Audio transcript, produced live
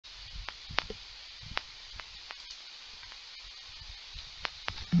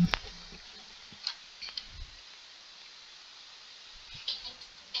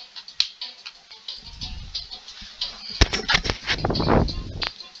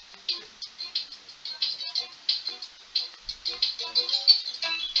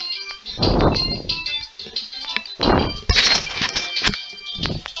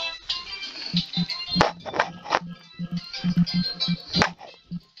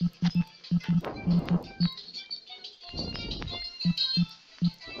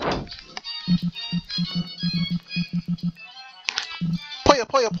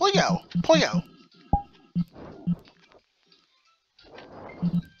Poyo Poyo Poyo.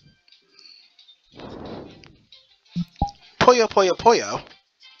 Poyo Poyo Poyo.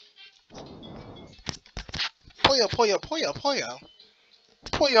 Poyo Poyo Poyo Poyo.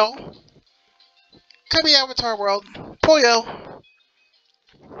 Poyo. Kirby Avatar World. Poyo.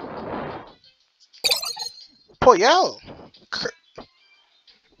 Poyo.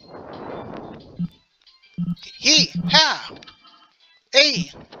 He ha.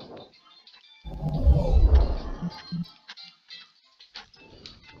 Hey.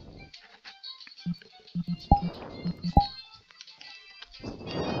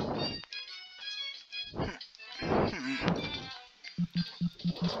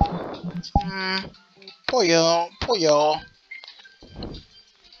 Poyo, Poyo.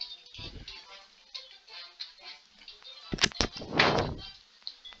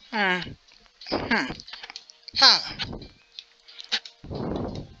 Ha.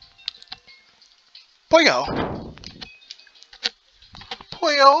 Poyo.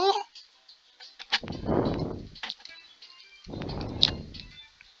 Poyo.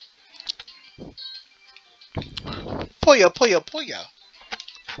 Poyo, Poyo, Poyo.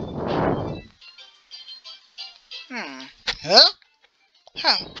 Huh?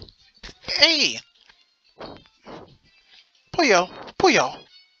 Huh? Hey. Poyo, Poyo.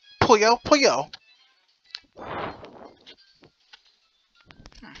 Poyo, Poyo.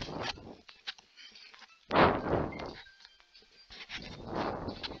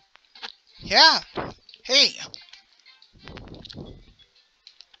 Yeah. Hey.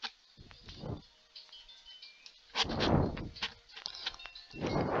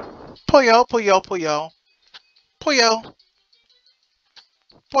 Poyo, Poyo, Poyo. Poyo.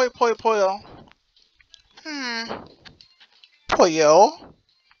 Poyo, Poyo, Poyo. Poyo.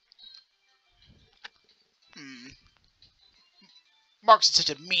 Mark's such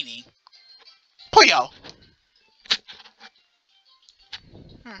a meanie. Poyo.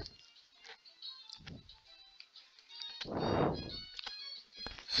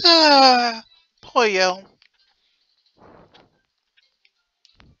 Poyo.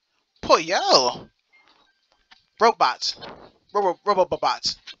 Poyo. Robots.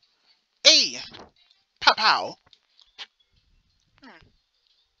 Robobots. Hey. Pow pow.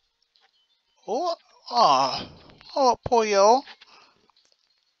 Oh, Poyo.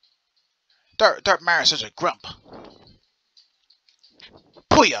 Dark Mario is such a grump.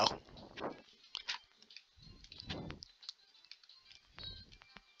 Poyo.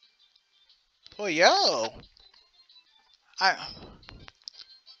 Poyo.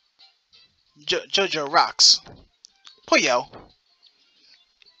 Jojo rocks. Poyo.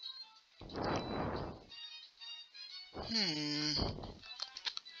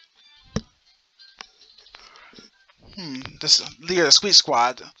 This leader of the Squeak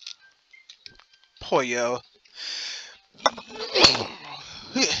Squad. Poyo.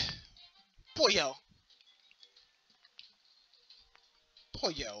 Poyo.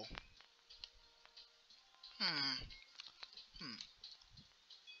 Poyo.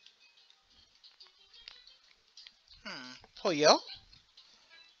 Poyo.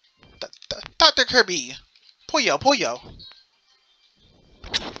 Dr. Kirby. Poyo, Poyo.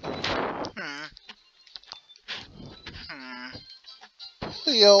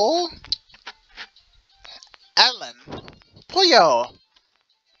 Poyo. Alan. Poyo.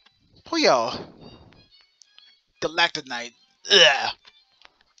 Poyo. Galactic Knight. Ugh.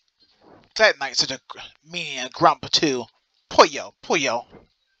 Galactic Knight such a meanie and grump too. Poyo, Poyo.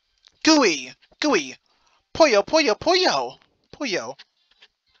 Gooey, Gooey. Poyo, Poyo, Poyo. Poyo.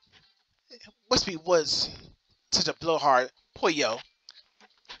 Wispy was such a blowhard. Poyo.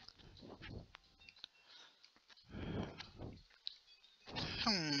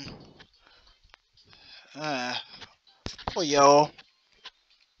 Poyo.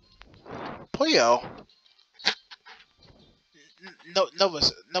 Poyo.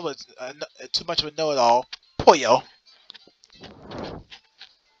 Nova's too much of a know-it-all. Poyo.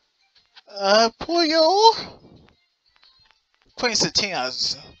 Poyo. Queen Satina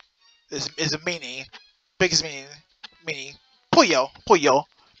is a meanie. Biggest meanie. Poyo. Poyo.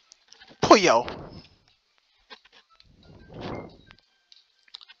 Poyo.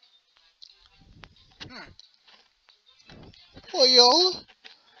 Poyo.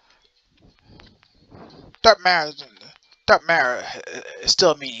 Dark Mario is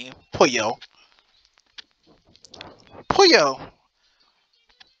still a meanie. Poyo. Poyo.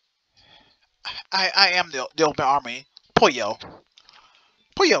 I am the open army. Poyo.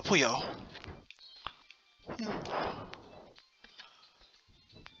 Poyo, Poyo.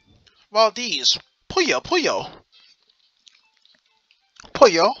 Well, these. Poyo, Poyo.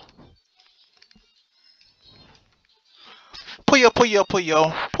 Poyo. Poyo, Poyo,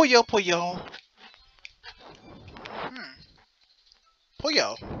 Poyo. Poyo, Poyo.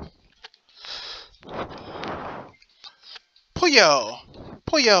 Poyo. Poyo.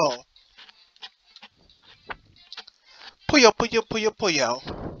 Poyo. Poyo, Poyo, Poyo, Poyo.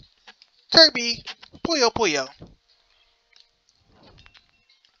 Kirby. Poyo, Poyo.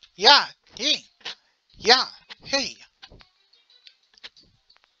 Yeah. Hey. Yeah. Hey.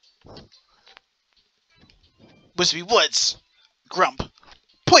 Wispy Woods. Grump.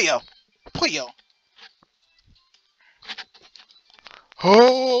 Poyo. Poyo.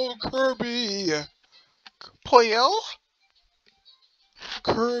 Oh, Kirby. Poyo.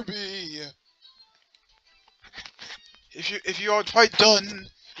 Kirby. If you are quite done,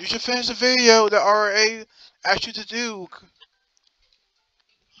 you should finish the video that RA asked you to do.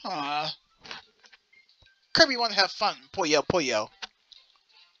 Kirby want to have fun. Poyo, Poyo.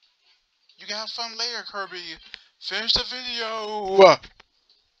 You can have fun later, Kirby. Finish the video.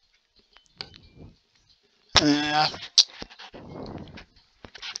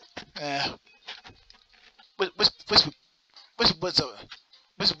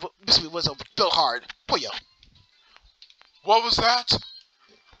 Wispy was a Bill Hard. Poyo. What was that?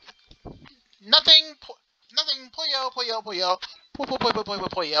 Nothing. Nothing. Poyo, Poyo, Poyo. Poyo, Poyo, Poyo,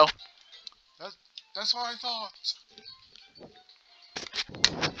 Poyo. That's what I thought.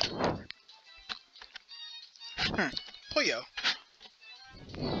 Poyo.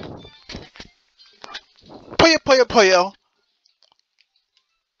 Poyo, Poyo, Poyo.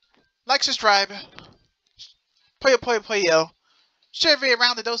 Like, subscribe. Poyo, Poyo, Poyo. Share video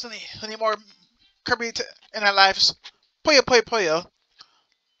around to those who need more Kirby in their lives. Poyo, Poyo, Poyo.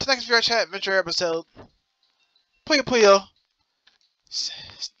 To next VRChat adventure episode. Poyo, Poyo.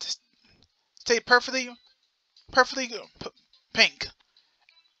 Stay perfectly pink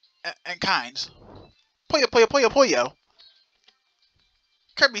and kind. Poyo, Poyo, Poyo, Poyo.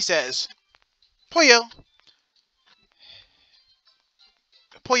 Kirby says, Poyo.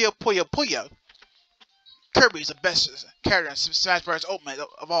 Poyo, Poyo, Poyo. Kirby's the best character in Smash Bros. Ultimate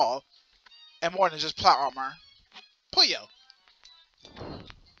of all, and more than just plot armor. Poyo.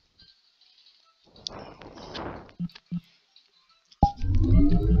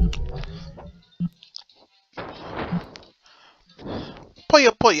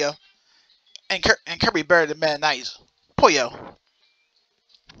 Poyo, Poyo. And Kirby better than Meta Knight. Poyo.